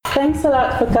Thanks a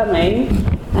lot for coming,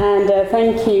 and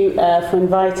thank you for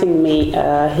inviting me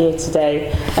here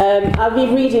today. I'll be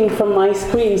reading from my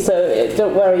screen, so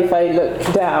don't worry if I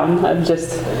look down. I'm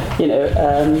just,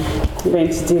 going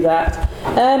to do that.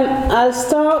 I'll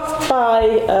start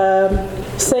by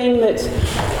saying that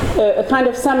a kind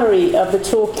of summary of the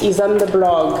talk is on the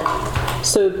blog.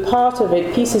 So part of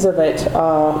it, pieces of it,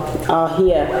 are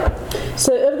here.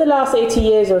 So over the last 80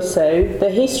 years or so, the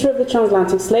history of the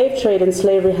transatlantic slave trade and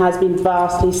slavery has been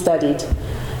vastly studied.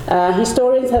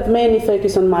 Historians have mainly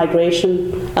focused on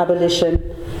migration, abolition,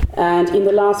 and in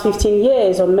the last 15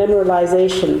 years on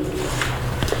memorialization.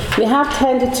 They have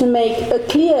tended to make a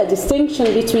clear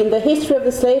distinction between the history of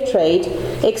the slave trade,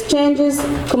 exchanges,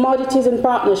 commodities and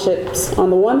partnerships on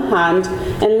the one hand,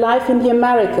 and life in the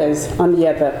Americas on the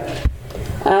other.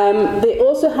 They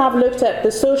also have looked at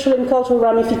the social and cultural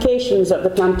ramifications of the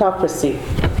plantocracy.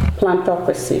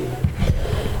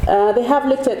 They have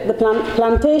looked at the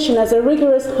plantation as a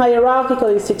rigorous hierarchical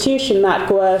institution that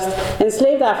coerced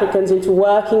enslaved Africans into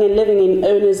working and living in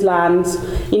owners' lands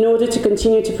in order to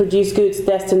continue to produce goods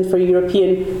destined for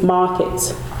European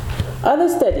markets. Other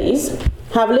studies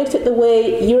have looked at the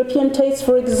way European tastes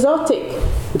for exotic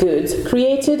goods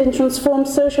created and transformed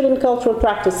social and cultural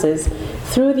practices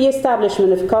through the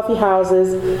establishment of coffee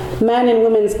houses, men and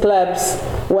women's clubs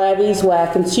where these were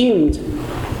consumed.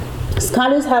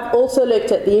 Scholars have also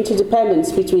looked at the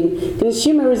interdependence between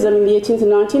consumerism in the 18th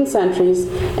and 19th centuries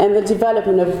and the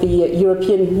development of the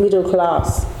European middle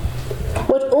class.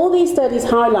 What all these studies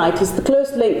highlight is the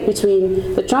close link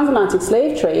between the transatlantic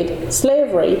slave trade,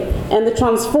 slavery, and the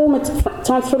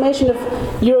transformation of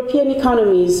European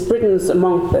economies, Britain's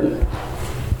among them.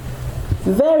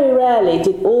 Very rarely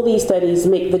did all these studies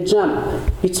make the jump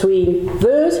between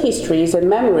those histories and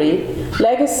memory,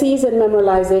 legacies and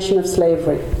memorialization of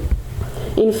slavery.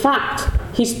 In fact,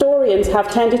 historians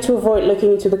have tended to avoid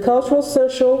looking into the cultural,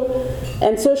 social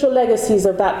legacies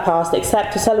of that past,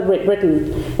 except to celebrate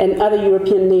Britain and other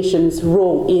European nations'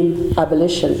 role in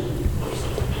abolition.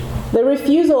 The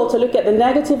refusal to look at the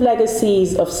negative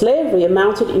legacies of slavery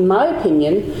amounted, in my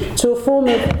opinion, to a form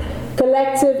of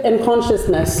collective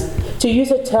unconsciousness, to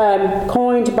use a term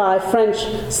coined by French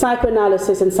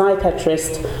psychoanalyst and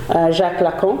psychiatrist Jacques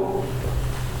Lacan.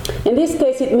 In this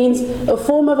case, it means a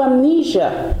form of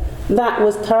amnesia that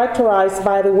was characterized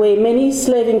by the way many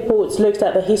slaving poets looked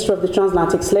at the history of the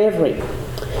transatlantic slavery.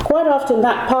 Quite often,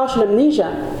 that partial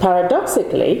amnesia,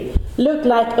 paradoxically, looked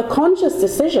like a conscious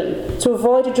decision to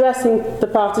avoid addressing the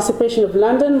participation of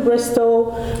London,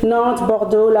 Bristol, Nantes,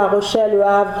 Bordeaux, La Rochelle, Le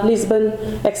Havre, Lisbon,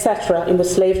 etc. in the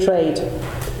slave trade.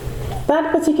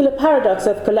 That particular paradox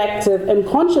of collective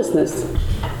unconsciousness,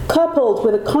 coupled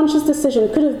with a conscious decision,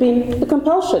 could have been a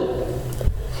compulsion.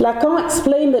 Lacan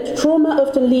explained that trauma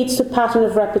often leads to a pattern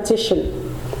of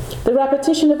repetition. The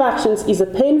repetition of actions is a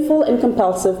painful and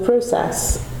compulsive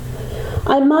process.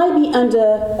 I might be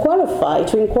underqualified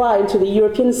to inquire into the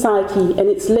European psyche and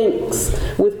its links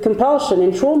with compulsion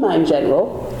and trauma in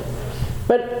general,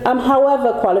 but I'm,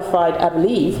 however, qualified, I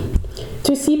believe,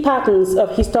 to see patterns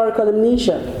of historical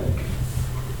amnesia.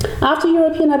 After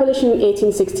European abolition in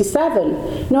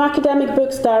 1867, no academic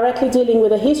books directly dealing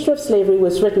with the history of slavery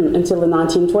was written until the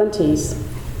 1920s.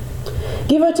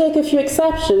 Give or take a few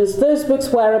exceptions, those books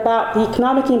were about the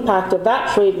economic impact of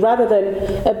that trade rather than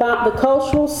about the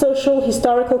cultural, social,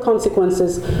 historical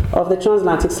consequences of the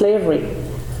transatlantic slavery.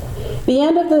 The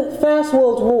end of the First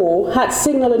World War had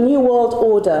signaled a new world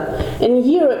order, and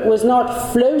Europe was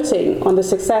not floating on the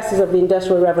successes of the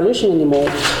Industrial Revolution anymore.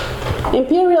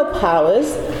 Imperial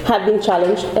powers had been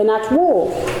challenged and at war.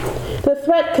 The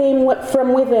threat came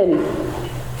from within.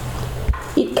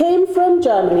 It came from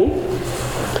Germany.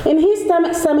 In his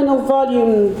seminal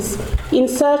volumes, In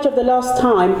Search of the Lost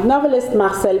Time, novelist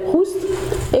Marcel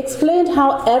Proust explained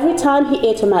how every time he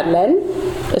ate a madeleine,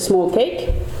 a small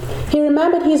cake, he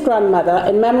remembered his grandmother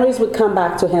and memories would come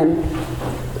back to him.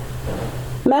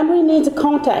 Memory needs a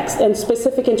context and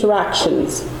specific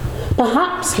interactions.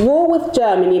 Perhaps war with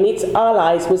Germany and its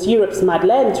allies was Europe's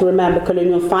madeleine to remember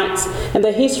colonial fights and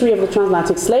the history of the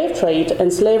transatlantic slave trade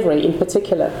and slavery in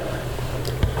particular.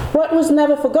 What was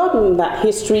never forgotten in that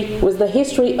history was the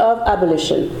history of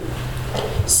abolition.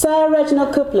 Sir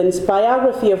Reginald Coupland's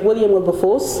biography of William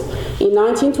Wilberforce in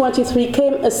 1923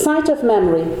 became a site of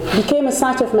memory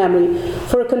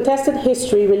for a contested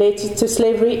history related to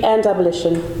slavery and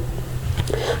abolition.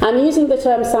 I'm using the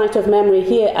term site of memory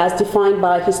here as defined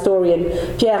by historian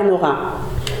Pierre Nora.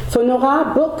 For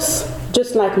Nora, books,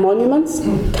 just like monuments,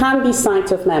 can be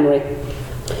sites of memory.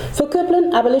 For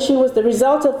Coupland, abolition was the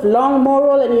result of long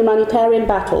moral and humanitarian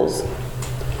battles.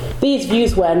 These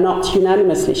views were not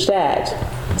unanimously shared.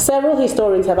 several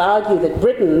historians have argued that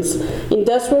Britain's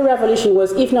industrial revolution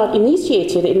was, if not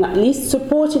initiated, at least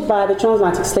supported by the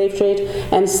transatlantic slave trade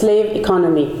and slave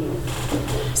economy.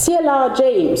 C.L.R.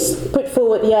 James put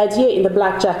forward the idea in The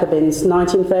Black Jacobins,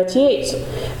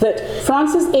 1938, that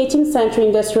France's 18th century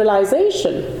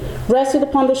industrialization rested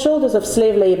upon the shoulders of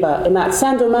slave labor, and that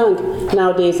Saint-Domingue,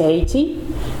 nowadays Haiti,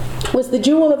 was the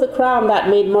jewel of the crown that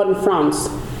made modern France.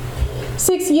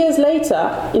 6 years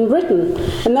later, in Britain,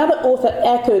 another author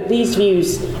echoed these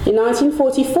views. In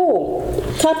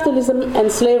 1944, Capitalism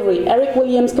and Slavery, Eric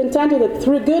Williams contended that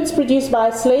through goods produced by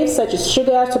slaves such as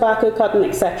sugar, tobacco, cotton,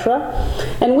 etc.,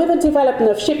 and with the development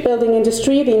of shipbuilding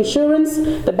industry, the insurance,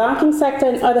 the banking sector,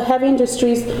 and other heavy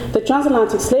industries, the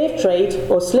transatlantic slave trade,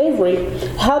 or slavery,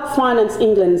 helped finance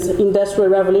England's industrial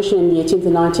revolution in the 18th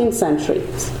and 19th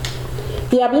centuries.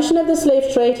 The abolition of the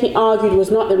slave trade, he argued,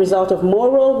 was not the result of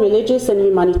moral, religious, and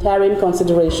humanitarian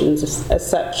considerations as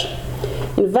such.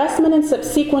 Investment and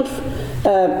subsequent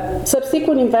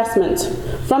investment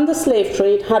from the slave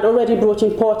trade had already brought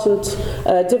important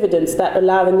dividends that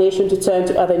allowed the nation to turn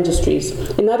to other industries.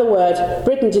 In other words,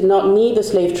 Britain did not need the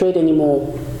slave trade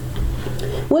anymore.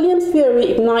 Williams'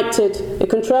 theory ignited a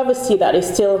controversy that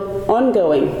is still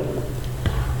ongoing.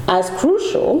 As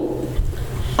crucial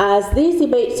as these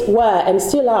debates were and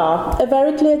still are, a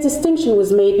very clear distinction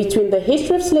was made between the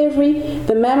history of slavery,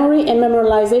 the memory and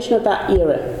memorialization of that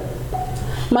era.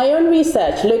 My own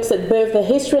research looks at both the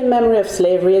history and memory of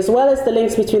slavery, as well as the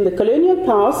links between the colonial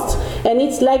past and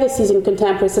its legacies in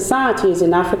contemporary societies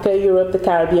in Africa, Europe, the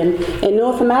Caribbean, and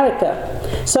North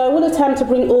America. So I will attempt to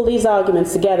bring all these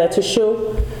arguments together to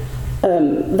show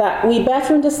that we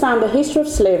better understand the history of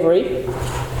slavery,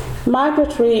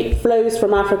 migratory flows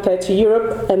from Africa to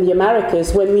Europe and the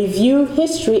Americas when we view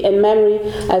history and memory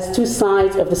as two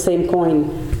sides of the same coin.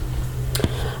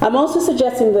 I'm also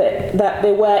suggesting that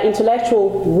there were intellectual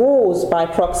wars by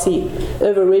proxy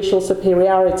over racial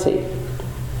superiority.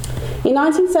 In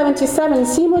 1977,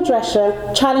 Seymour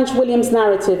Drescher challenged Williams'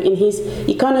 narrative in his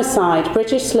Econocide,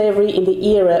 British Slavery in the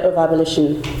Era of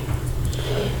Abolition.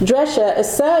 Drescher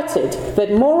asserted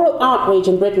that moral outrage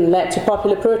in Britain led to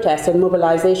popular protest and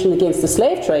mobilization against the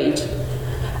slave trade.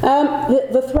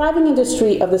 The thriving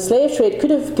industry of the slave trade could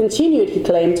have continued, he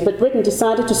claimed, but Britain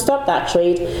decided to stop that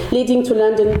trade, leading to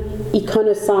London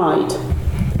econocide,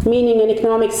 meaning an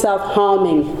economic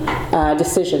self-harming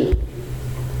decision.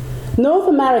 North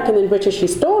American and British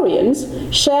historians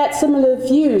shared similar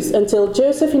views until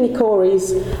Josephine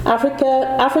Ikore's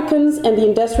Africans and the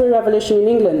Industrial Revolution in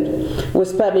England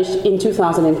was published in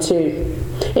 2002,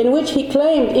 in which he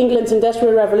claimed England's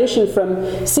Industrial Revolution from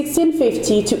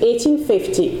 1650 to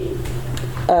 1850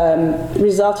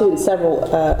 resulted in several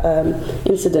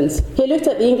incidents. He looked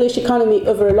at the English economy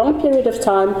over a long period of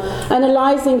time,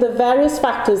 analysing the various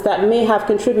factors that may have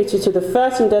contributed to the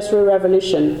first Industrial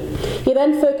Revolution. He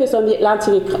then focused on the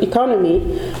Atlantic economy,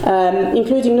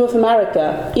 including North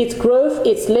America, its growth,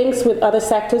 its links with other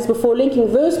sectors, before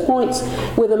linking those points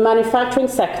with the manufacturing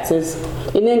sectors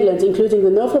in England, including the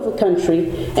north of the country,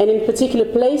 and in particular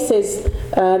places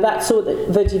that saw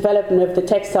the development of the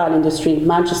textile industry,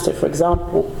 Manchester, for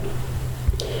example.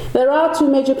 There are two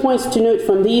major points to note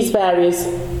from these various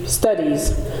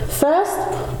studies. First,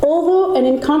 although an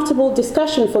uncomfortable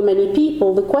discussion for many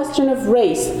people, the question of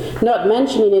race, not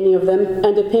mentioned in any of them,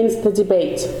 underpins the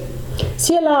debate.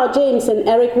 C.L.R. James and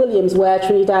Eric Williams were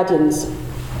Trinidadians,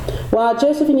 while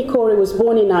Josephine Ikore was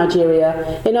born in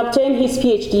Nigeria and obtained his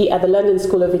PhD at the London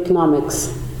School of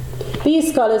Economics.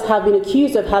 These scholars have been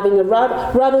accused of having a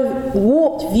rather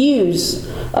warped views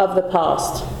of the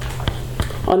past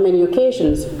on many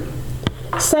occasions.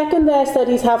 Second, their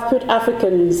studies have put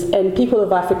Africans and people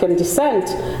of African descent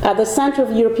at the center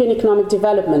of European economic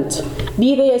development,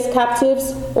 be they as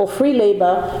captives or free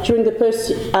labor during the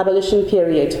post-abolition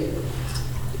period.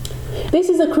 This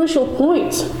is a crucial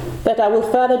point that I will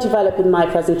further develop in my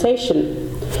presentation.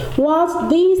 Whilst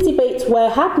these debates were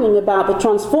happening about the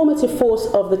transformative force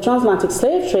of the transatlantic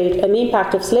slave trade and the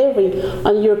impact of slavery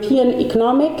on European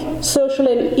economic, social,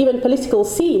 and even political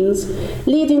scenes,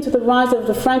 leading to the rise of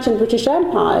the French and British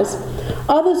empires,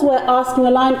 others were asking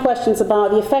aligned questions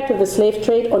about the effect of the slave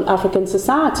trade on African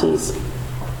societies.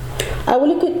 I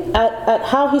will look at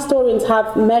how historians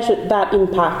have measured that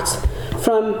impact,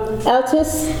 from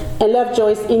Eltis and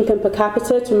Lovejoy's income per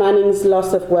capita to Manning's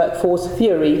loss of workforce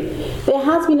theory. There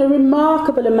has been a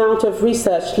remarkable amount of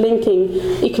research linking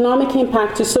economic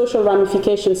impact to social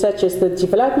ramifications, such as the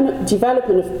development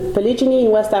of polygyny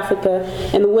in West Africa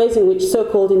and the ways in which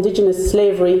so-called indigenous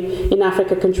slavery in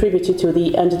Africa contributed to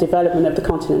the underdevelopment of the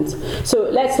continent. So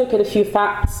let's look at a few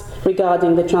facts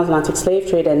regarding the transatlantic slave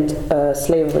trade and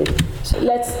slavery. So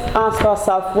let's ask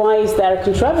ourselves, why is there a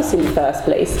controversy in the first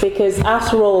place? Because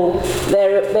after all,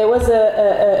 there was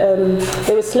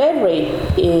slavery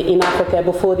in Africa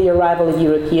before the arrival of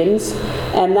Europeans,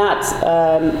 and that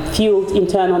fueled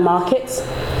internal markets,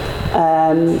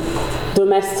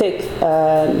 domestic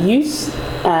use,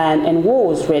 and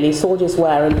wars, really. Soldiers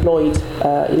were employed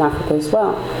in Africa as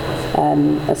well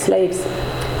as slaves.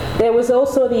 There was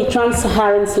also the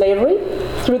trans-Saharan slavery.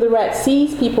 Through the Red Sea,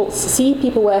 people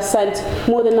were sent,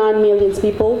 more than 9 million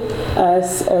people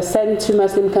sent to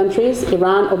Muslim countries,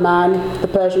 Iran, Oman, the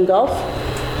Persian Gulf.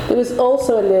 There was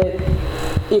also,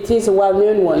 it is a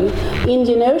well-known one,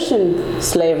 Indian Ocean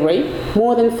slavery.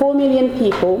 More than 4 million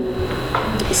people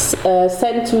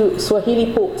sent to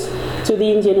Swahili ports to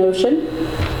the Indian Ocean,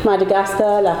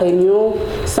 Madagascar, La Réunion,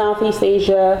 Southeast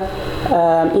Asia,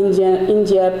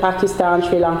 India, Pakistan,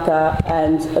 Sri Lanka,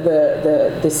 and the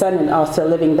descendants are still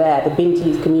living there, the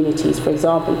Binti communities, for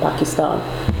example, in Pakistan.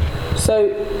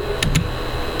 So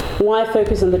why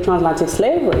focus on the transatlantic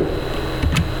slavery?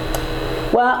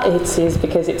 Well, it is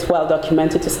because it's well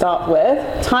documented to start with.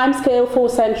 Timescale 4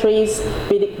 centuries,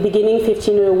 beginning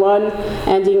 1501,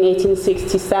 ending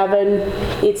 1867.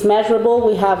 It's measurable.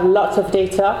 We have lots of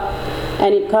data,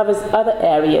 and it covers other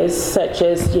areas such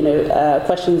as,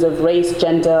 questions of race,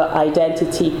 gender,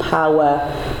 identity, power,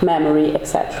 memory,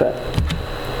 etc.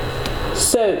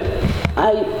 So,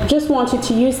 I just wanted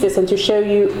to use this and to show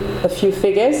you a few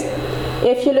figures.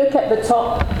 If you look at the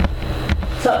top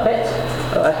bit.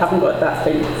 Oh, I haven't got that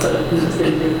thing.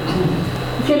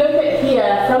 If you look at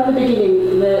here, from the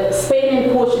beginning, Spain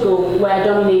and Portugal were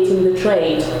dominating the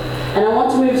trade. And I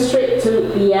want to move straight to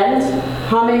the end.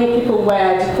 How many people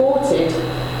were deported?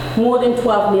 More than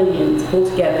 12 million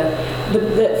altogether.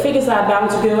 The figures are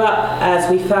bound to go up as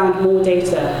we found more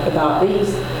data about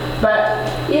these. But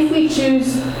if we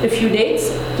choose a few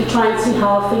dates to try and see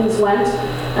how things went,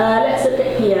 let's look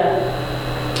at here.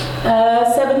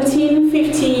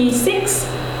 1756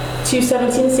 to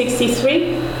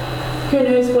 1763. Who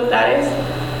knows what that is?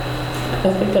 I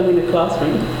think I'm in the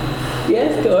classroom.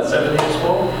 Yes, go on. 7 Years'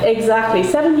 War? Exactly,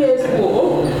 7 Years'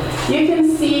 War. You can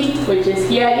see, which is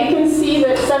here, you can see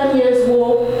that 7 Years'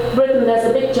 War, Britain, there's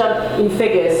a big jump in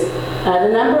figures. The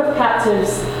number of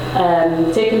captives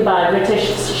taken by British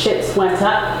ships went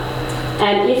up.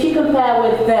 And if you compare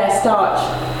with their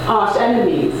arch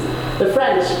enemies, the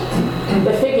French,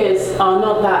 the figures are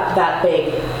not that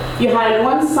big. You had on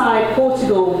one side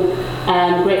Portugal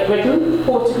and Great Britain.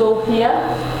 Portugal here,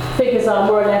 figures are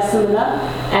more or less similar.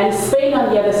 And Spain on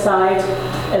the other side,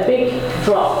 a big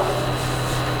drop,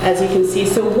 as you can see.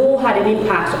 So war had an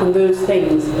impact on those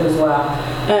things as well.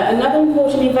 Another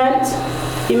important event,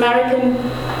 the American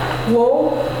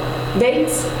War.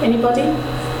 Dates, anybody?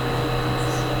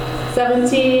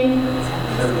 17?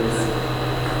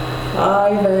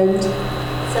 5 and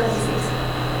 76.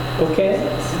 Okay.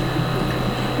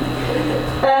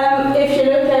 If you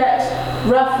look at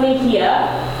roughly here,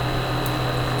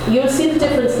 you'll see the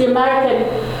difference. The American,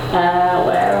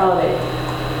 where are they?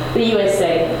 The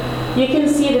USA. You can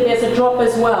see that there's a drop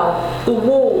as well. The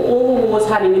war, all the wars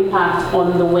had an impact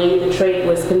on the way the trade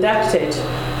was conducted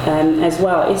as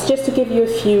well. It's just to give you a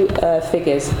few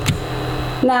figures.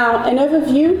 Now, an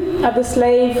overview of the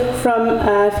slave from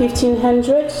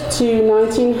 1500 to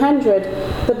 1900.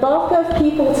 The bulk of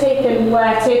people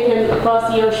were taken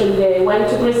across the ocean. They went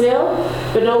to Brazil,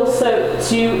 but also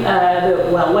to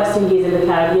the West Indies and the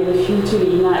Caribbean, a few to the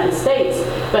United States.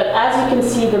 But as you can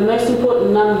see, the most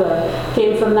important number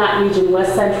came from that region,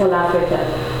 West Central Africa.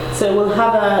 So we'll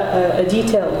have a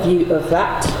detailed view of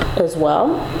that as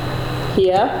well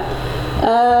here.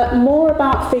 More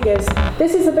about figures.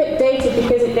 This is a bit dated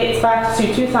because it dates back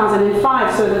to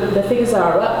 2005, so the figures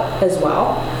are up as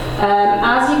well.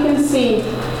 As you can see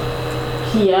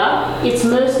here, it's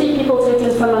mostly people taken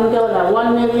from Angola,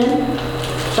 1 million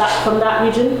from that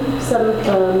region,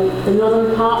 the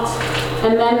northern part.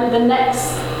 And then the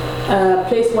next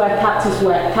place where captives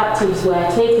were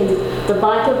taken, the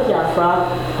Bight of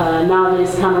Biafra,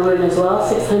 nowadays Cameroon as well,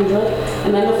 600,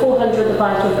 and then the 400, the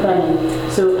Bight of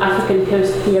Benin, so African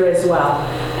coast here as well.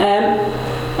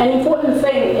 An important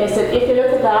thing is that if you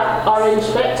look at that orange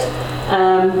bit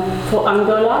for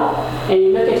Angola, and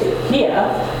you look at it here,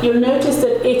 you'll notice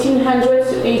that 1800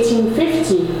 to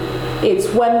 1850, it's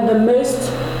when the most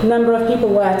number of people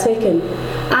were taken.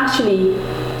 Actually,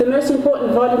 the most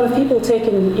important volume of people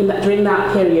taken during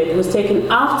that period was taken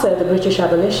after the British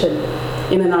abolition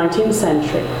in the 19th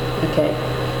century. Okay,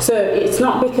 so it's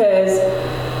not because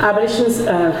abolitions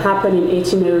happened in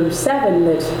 1807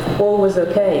 that all was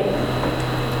okay,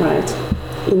 right?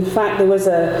 In fact, there was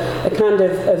a kind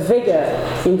of a vigor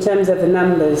in terms of the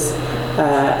numbers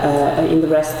in the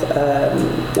rest,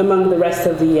 among the rest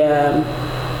of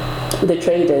the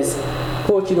traders,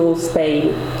 Portugal,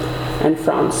 Spain, and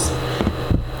France.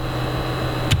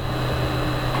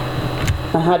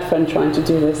 I had fun trying to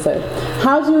do this. So,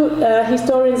 how do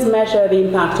historians measure the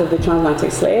impact of the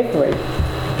transatlantic slavery?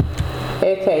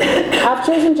 Okay, I've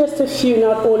chosen just a few,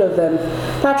 not all of them.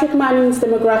 Patrick Manning's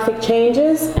Demographic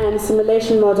Changes and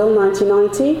Simulation Model,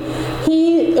 1990.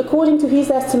 He, according to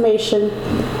his estimation,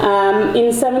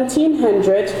 in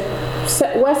 1700,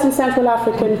 West and Central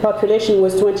African population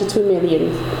was 22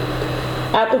 million.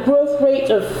 At a growth rate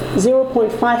of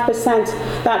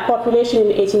 0.5%, that population in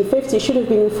 1850 should have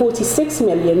been 46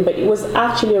 million, but it was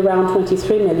actually around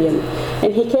 23 million.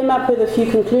 And he came up with a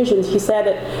few conclusions. He said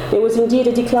that there was indeed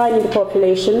a decline in the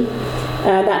population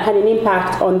that had an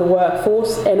impact on the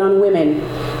workforce and on women.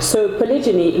 So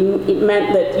polygyny, it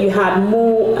meant that you had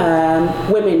more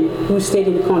women who stayed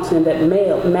in the continent than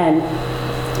men.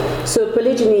 So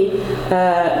polygyny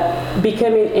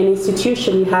becoming an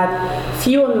institution, you had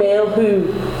fewer male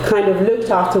who kind of looked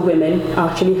after women,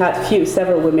 actually had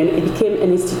several women. It became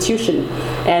an institution,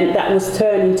 and that was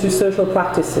turned into social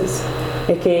practices.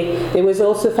 Okay, there was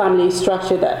also family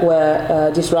structure that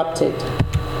were disrupted.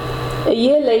 A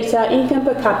year later, income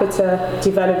per capita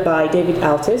developed by David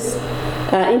Altis.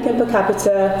 Income per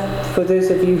capita, for those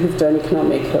of you who've done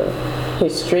economic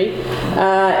history,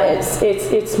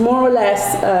 it's more or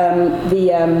less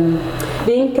the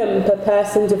income per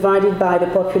person divided by the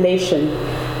population.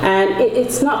 And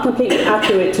it's not completely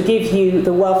accurate to give you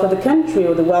the wealth of the country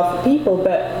or the wealth of people,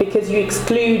 but because you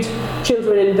exclude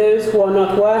children and those who are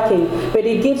not working, but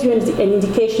it gives you an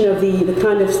indication of the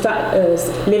kind of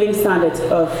living standards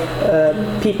of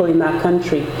people in that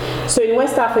country. So in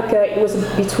West Africa, it was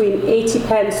between 80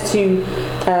 pence to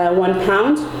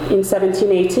 £1 in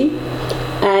 1780.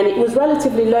 And it was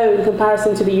relatively low in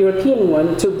comparison to the European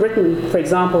one, to Britain, for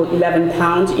example, £11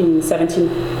 in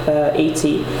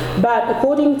 1780. But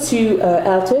according to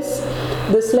Altis,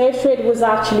 the slave trade was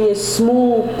actually a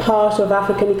small part of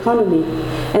African economy,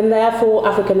 and therefore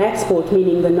African export,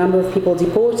 meaning the number of people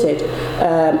deported,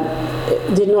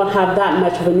 did not have that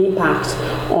much of an impact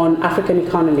on African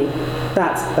economy.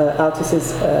 That's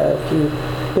Altis's view.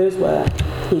 Those were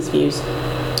his views.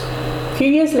 A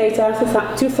few years later,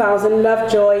 2000,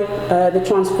 Lovejoy, the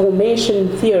transformation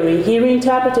theory, he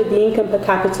reinterpreted the income per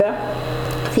capita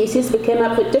thesis, but came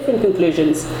up with different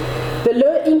conclusions. The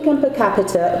low income per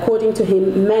capita, according to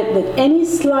him, meant that any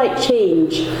slight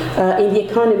change in the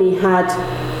economy had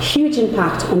huge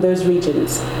impact on those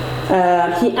regions.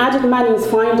 He added Manning's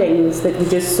findings that we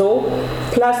just saw,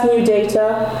 plus new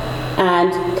data,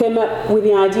 and came up with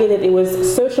the idea that there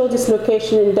was social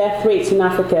dislocation and death rates in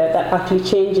Africa that actually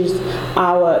changes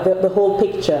the whole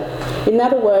picture. In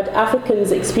other words,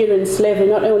 Africans experienced slavery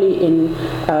not only in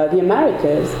the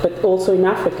Americas, but also in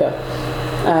Africa.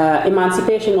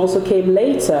 Emancipation also came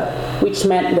later, which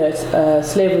meant that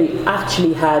slavery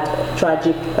actually had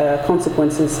tragic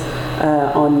consequences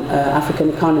on African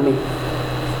economy.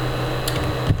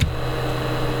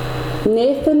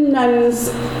 Nathan Nunn's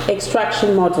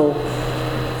extraction model.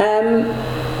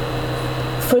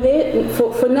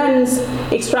 For nuns,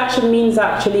 extraction means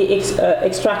actually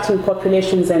extracting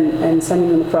populations and sending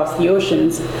them across the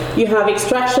oceans. You have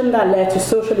extraction that led to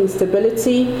social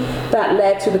instability, that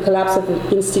led to the collapse of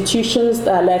institutions,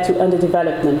 that led to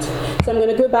underdevelopment. So I'm going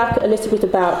to go back a little bit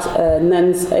about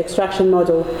Nunn's extraction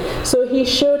model. So he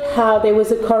showed how there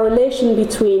was a correlation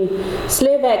between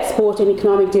slave export and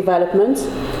economic development,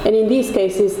 and in these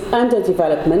cases,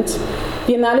 underdevelopment.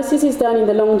 The analysis is done in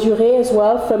the longue durée as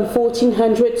well, from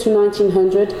 1400 to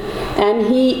 1900, and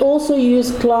he also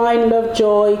used Klein,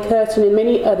 Lovejoy, Curtin, and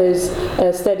many others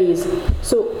studies.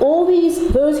 So all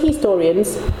those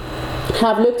historians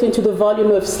have looked into the volume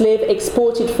of slave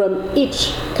exported from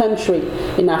each country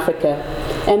in Africa,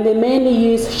 and they mainly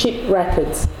use ship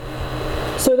records.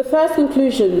 So the first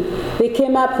conclusion they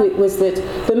came up with was that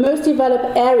the most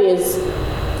developed areas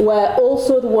were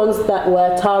also the ones that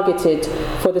were targeted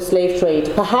for the slave trade,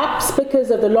 perhaps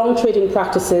because of the long trading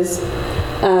practices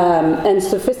and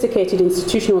sophisticated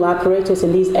institutional apparatus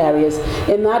in these areas.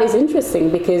 And that is interesting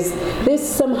because this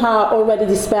somehow already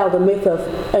dispelled the myth of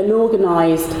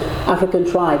unorganized African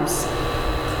tribes.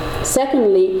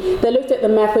 Secondly, they looked at the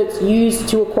methods used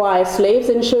to acquire slaves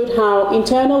and showed how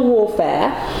internal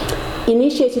warfare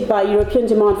initiated by European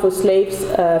demand for slaves,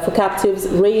 for captives,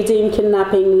 raiding,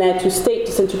 kidnapping, led to state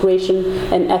disintegration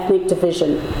and ethnic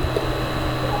division.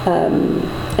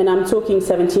 And I'm talking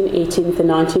 17th, 18th, and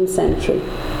 19th century.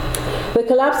 The The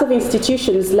collapse of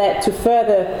institutions led to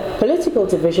further political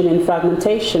division and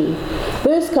fragmentation.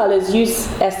 Those scholars use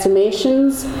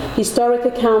estimations, historic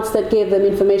accounts that gave them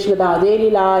information about daily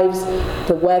lives,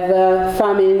 the weather,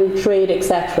 famine, trade,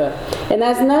 etc. And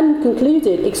as Nunn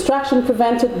concluded, extraction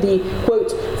prevented the,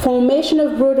 quote, formation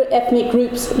of broader ethnic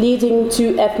groups leading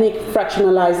to ethnic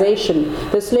fractionalization.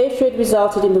 The slave trade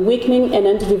resulted in the weakening and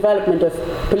underdevelopment of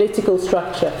political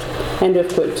structure, end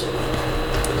of quote.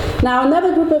 Now,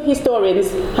 another group of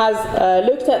historians has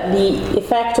looked at the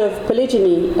effect of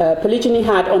polygyny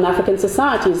had on African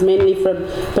societies, mainly from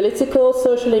political,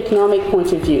 social, economic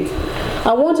point of view.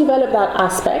 I won't develop that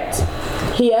aspect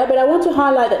here, but I want to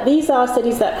highlight that these are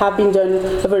studies that have been done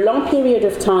over a long period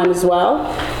of time as well,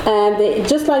 and they,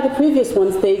 just like the previous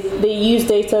ones, they use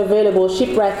data available,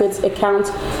 ship records, accounts,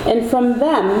 and from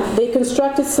them they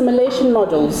constructed simulation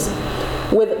models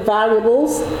with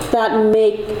variables that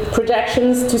make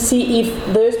projections to see if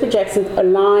those projections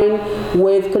align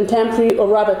with contemporary or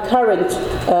rather current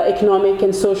economic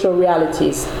and social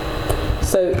realities.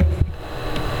 So,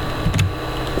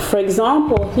 for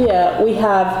example, here we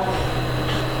have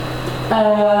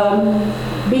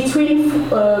between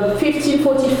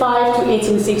 1545 to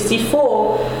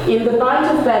 1864, in the Bight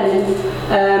of Benin,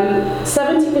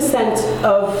 70%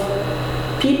 of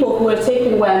people who were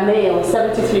taken were male,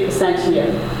 73%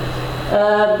 here.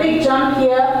 Big jump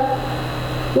here,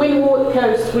 Windward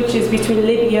Coast, which is between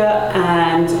Libya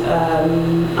and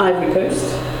Ivory Coast,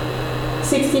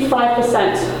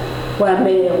 65% were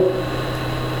male.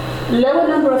 Lower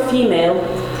number of female.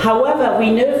 However,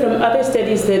 we know from other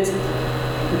studies that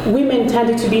women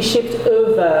tended to be shipped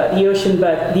over the ocean,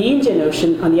 but the Indian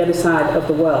Ocean on the other side of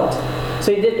the world.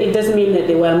 So it doesn't mean that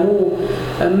there were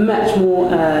much more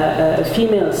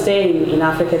females staying in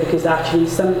Africa, because actually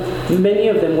many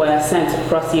of them were sent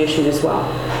across the ocean as well.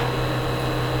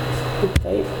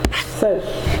 Okay, so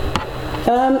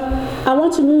I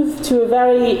want to move to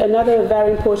another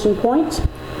very important point.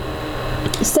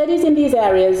 Studies in these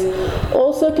areas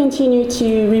also continue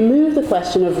to remove the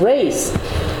question of race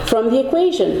from the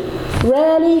equation,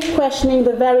 rarely questioning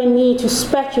the very need to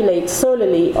speculate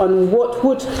solely on what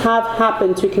would have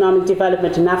happened to economic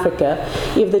development in Africa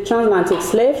if the transatlantic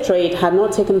slave trade had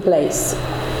not taken place.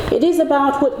 It is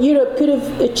about what Europe could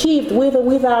have achieved with or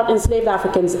without enslaved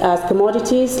Africans as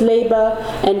commodities, labor,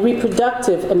 and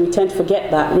reproductive, and we tend to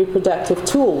forget that, reproductive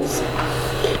tools.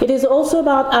 It is also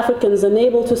about Africans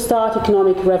unable to start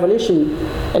economic revolution,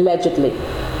 allegedly.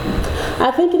 I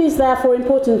think it is therefore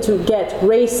important to get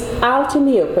race out in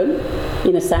the open,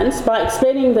 in a sense, by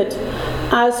explaining that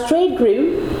as trade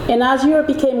grew and as Europe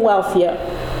became wealthier,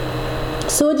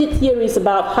 so did theories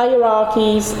about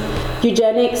hierarchies,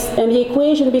 eugenics, and the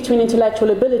equation between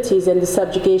intellectual abilities and the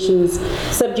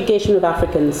subjugation of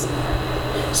Africans.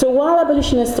 So while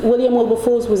abolitionist William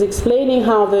Wilberforce was explaining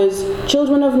how those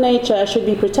children of nature should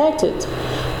be protected,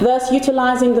 thus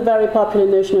utilizing the very popular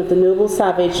notion of the noble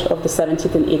savage of the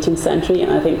 17th and 18th century,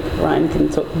 and I think Ryan can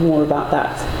talk more about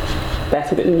that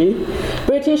better than me,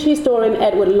 British historian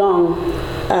Edward Long,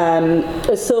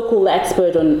 a so-called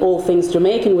expert on all things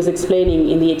Jamaican, was explaining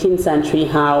in the 18th century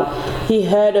how he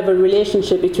heard of a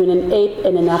relationship between an ape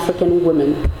and an African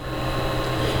woman.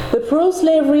 The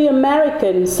pro-slavery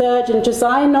American surgeon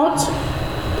Josiah Nott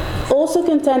also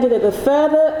contended that the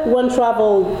further one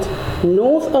traveled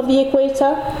north of the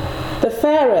equator, the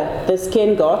fairer the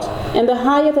skin got and the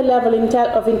higher the level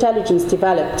of intelligence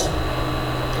developed.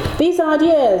 These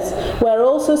ideas were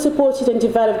also supported and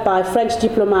developed by French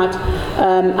diplomat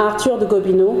Arthur de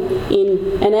Gobineau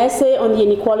in an essay on the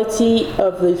inequality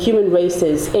of the human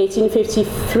races,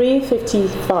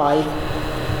 1853-55.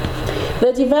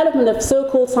 The development of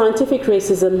so-called scientific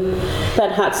racism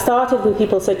that had started with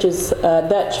people such as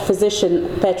Dutch physician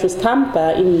Petrus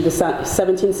Camper in the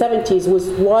 1770s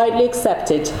was widely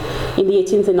accepted in the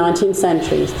 18th and 19th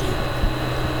centuries.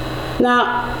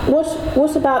 Now,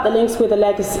 what about the links with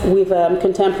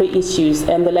contemporary issues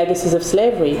and the legacies of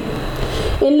slavery?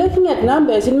 In looking at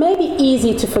numbers, it may be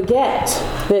easy to forget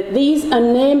that these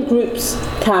unnamed groups,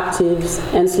 captives,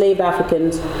 enslaved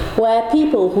Africans, were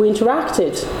people who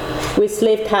interacted with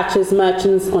slave catchers,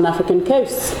 merchants on African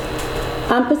coasts.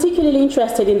 I'm particularly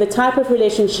interested in the type of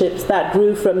relationships that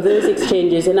grew from those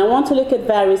exchanges, and I want to look at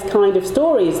various kinds of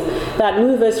stories that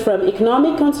move us from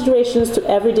economic considerations to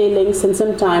everyday links and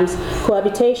sometimes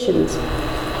cohabitations.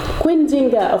 Queen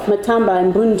Dinga of Matamba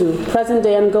and Bundu,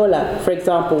 present-day Angola, for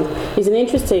example, is an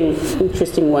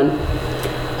interesting one.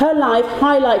 Her life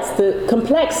highlights the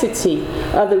complexity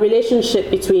of the relationship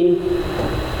between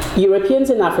Europeans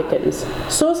and Africans.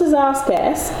 Sources are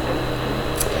scarce,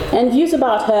 and views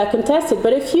about her are contested,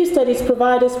 but a few studies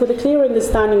provide us with a clear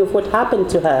understanding of what happened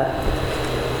to her.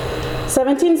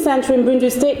 17th century Mbundu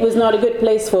state was not a good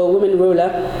place for a woman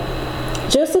ruler.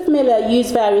 Joseph Miller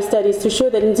used various studies to show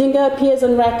that Ndinga appears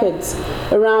on records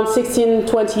around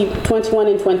 1621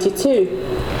 and 22.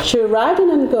 She arrived in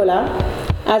Angola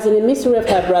as an emissary of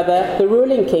her brother, the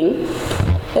ruling king.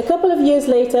 A couple of years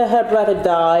later, her brother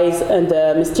dies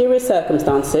under mysterious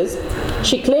circumstances.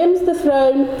 She claims the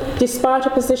throne despite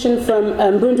opposition from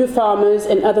Mbundu farmers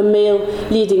and other male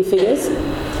leading figures.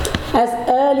 As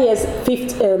early as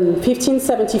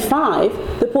 1575,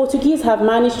 the Portuguese have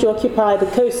managed to occupy the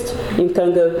coast in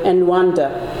Congo and Luanda.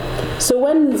 So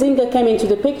when Nzinga came into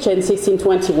the picture in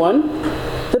 1621,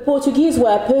 the Portuguese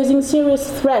were posing serious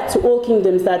threat to all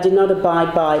kingdoms that did not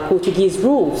abide by Portuguese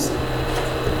rules.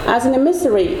 As an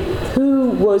emissary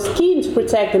who was keen to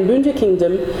protect the Mbundu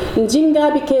kingdom,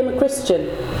 Nzinga became a Christian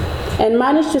and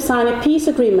managed to sign a peace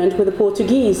agreement with the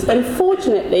Portuguese.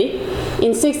 Unfortunately,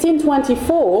 in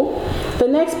 1624, the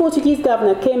next Portuguese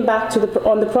governor came back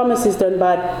on the promises done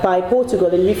by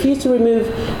Portugal and refused to remove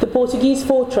the Portuguese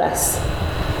fortress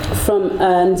from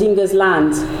Nzinga's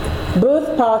land.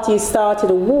 Both parties started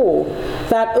a war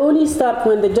that only stopped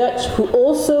when the Dutch, who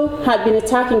also had been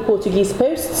attacking Portuguese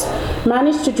posts,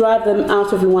 managed to drive them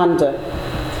out of Luanda.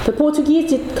 The Portuguese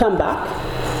did come back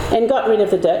and got rid of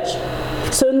the Dutch,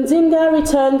 so Nzinga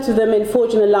returned to them and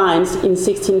forged an alliance in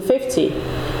 1650.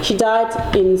 She died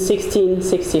in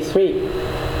 1663.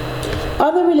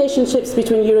 Other relationships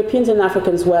between Europeans and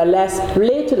Africans were less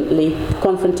blatantly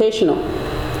confrontational.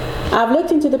 I've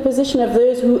looked into the position of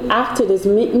those who acted as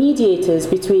mediators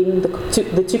between the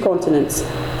two continents.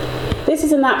 This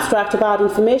is an abstract about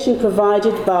information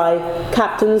provided by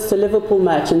captains to Liverpool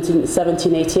merchants in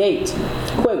 1788.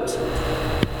 Quote,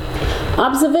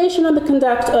 observation on the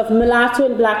conduct of mulatto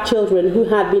and black children who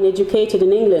had been educated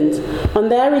in England on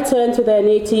their return to their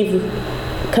native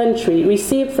country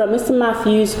received from Mr.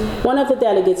 Matthews, one of the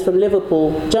delegates from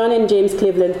Liverpool, John and James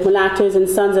Cleveland, mulattoes and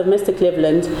sons of Mr.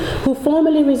 Cleveland, who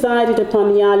formerly resided upon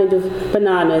the island of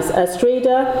Bananas. As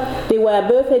trader, they were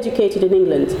both educated in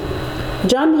England.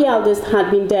 John the eldest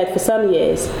had been dead for some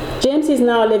years. James is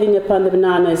now living upon the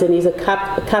Bananas and is a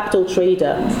capital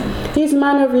trader. His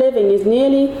manner of living is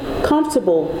nearly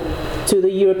comfortable to the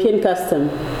European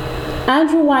custom.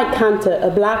 Andrew White Cantor, a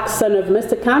black son of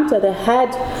Mr. Cantor, the head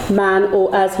man,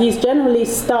 or as he is generally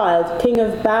styled, King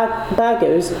of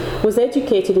Bagos, was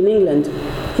educated in England.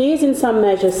 He is in some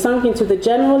measure sunk into the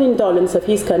general indolence of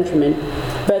his countrymen,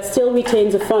 but still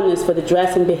retains a fondness for the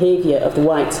dress and behaviour of the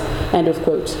whites. End of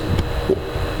quote.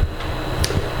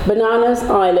 Bananas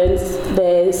Islands,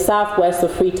 the southwest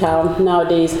of Freetown,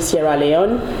 nowadays Sierra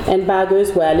Leone, and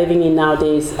Bagos were living in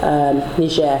nowadays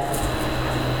Niger.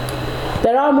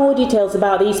 There are more details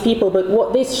about these people, but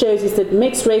what this shows is that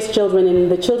mixed-race children and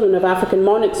the children of African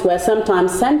monarchs were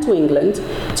sometimes sent to England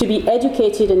to be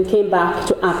educated and came back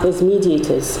to act as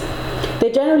mediators.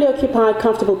 They generally occupied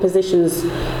comfortable positions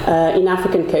in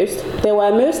African coast. They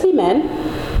were mostly men.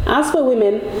 As for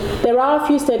women, there are a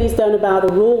few studies done about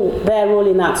their role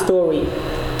in that story.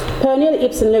 Pernille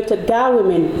Ibsen looked at Ga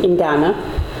women in Ghana,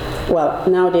 well,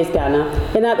 nowadays Ghana,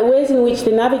 and at the ways in which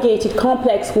they navigated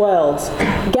complex worlds.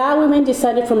 Ga women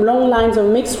descended from long lines of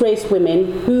mixed-race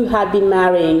women who had been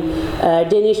marrying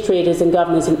Danish traders and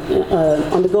governors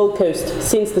on the Gold Coast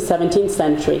since the 17th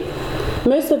century.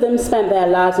 Most of them spent their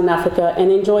lives in Africa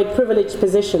and enjoyed privileged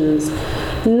positions,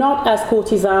 not as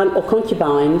courtisans or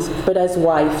concubines, but as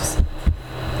wives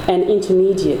and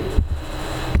mediators.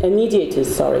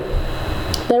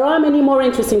 There are many more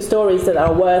interesting stories that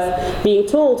are worth being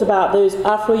told about those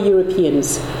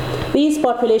Afro-Europeans. These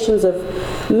populations of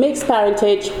mixed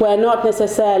parentage were not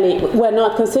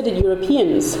considered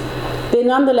Europeans. They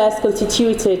nonetheless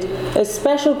constituted a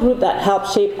special group that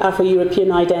helped shape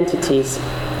Afro-European identities.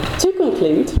 To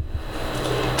conclude,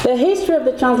 the history of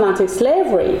the transatlantic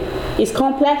slavery is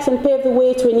complex and paved the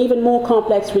way to an even more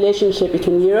complex relationship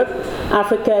between Europe,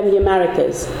 Africa, and the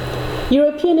Americas.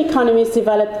 European economies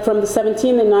developed from the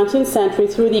 17th and 19th century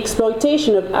through the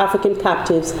exploitation of African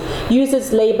captives, used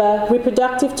as labor,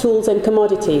 reproductive tools, and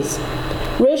commodities.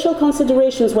 Racial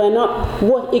considerations were not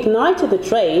what ignited the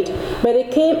trade, but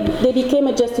they became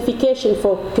a justification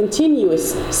for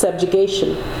continuous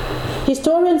subjugation.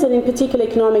 Historians, and in particular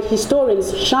economic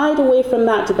historians, shied away from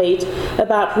that debate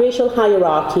about racial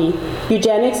hierarchy,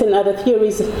 eugenics, and other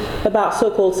theories about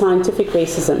so-called scientific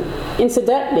racism.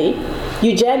 Incidentally,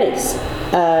 eugenics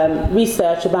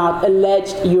research about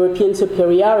alleged European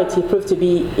superiority proved to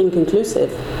be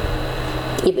inconclusive,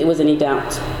 if there was any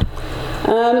doubt.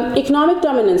 Economic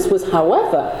dominance was,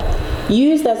 however,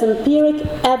 used as empiric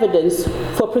evidence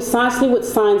for precisely what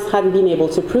science hadn't been able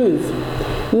to prove.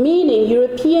 Meaning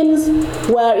Europeans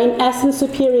were in essence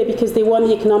superior because they won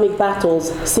the economic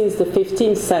battles since the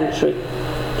 15th century,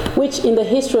 which in the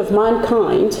history of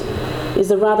mankind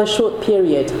is a rather short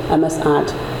period, I must add.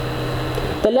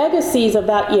 The legacies of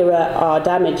that era are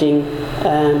damaging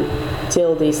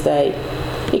till this day.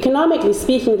 Economically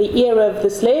speaking, the era of the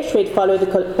slave trade followed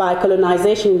by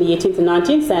colonization in the 18th and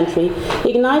 19th century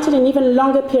ignited an even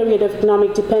longer period of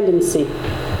economic dependency.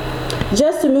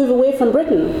 Just to move away from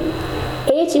Britain,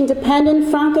 8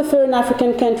 independent Francophone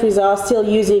African countries are still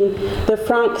using the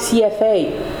franc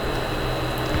CFA.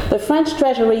 The French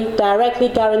treasury directly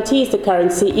guarantees the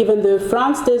currency, even though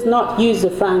France does not use the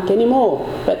franc anymore,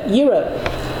 but euro.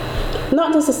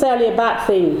 Not necessarily a bad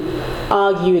thing,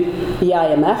 argued the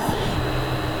IMF.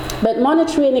 But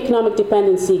monetary and economic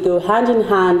dependency go hand in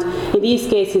hand in these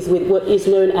cases with what is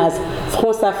known as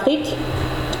France-Afrique,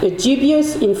 a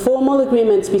dubious informal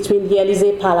agreement between the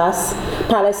Élysée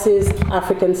Palace's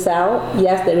African cell,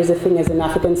 yes, there is a thing as an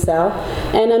African cell,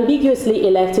 and ambiguously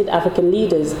elected African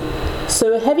leaders.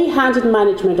 So a heavy-handed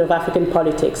management of African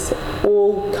politics,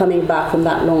 all coming back from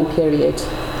that long period.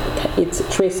 It's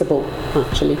traceable,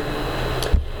 actually.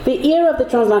 The era of the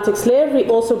transatlantic slavery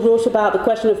also brought about the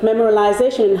question of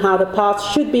memorialization and how the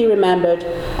past should be remembered,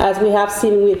 as we have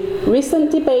seen with recent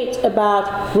debate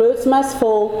about Rhodes Must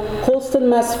Fall, Colston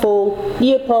Must Fall,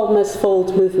 Leopold Must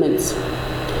Fall movements.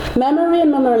 Memory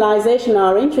and memorialization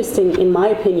are interesting, in my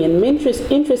opinion,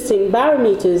 interesting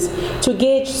barometers to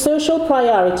gauge social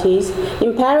priorities,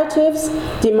 imperatives,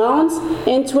 demands,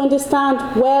 and to understand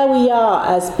where we are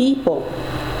as people.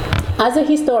 As a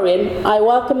historian, I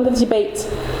welcome the debate,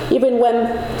 even when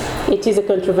it is a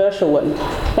controversial one.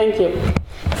 Thank you.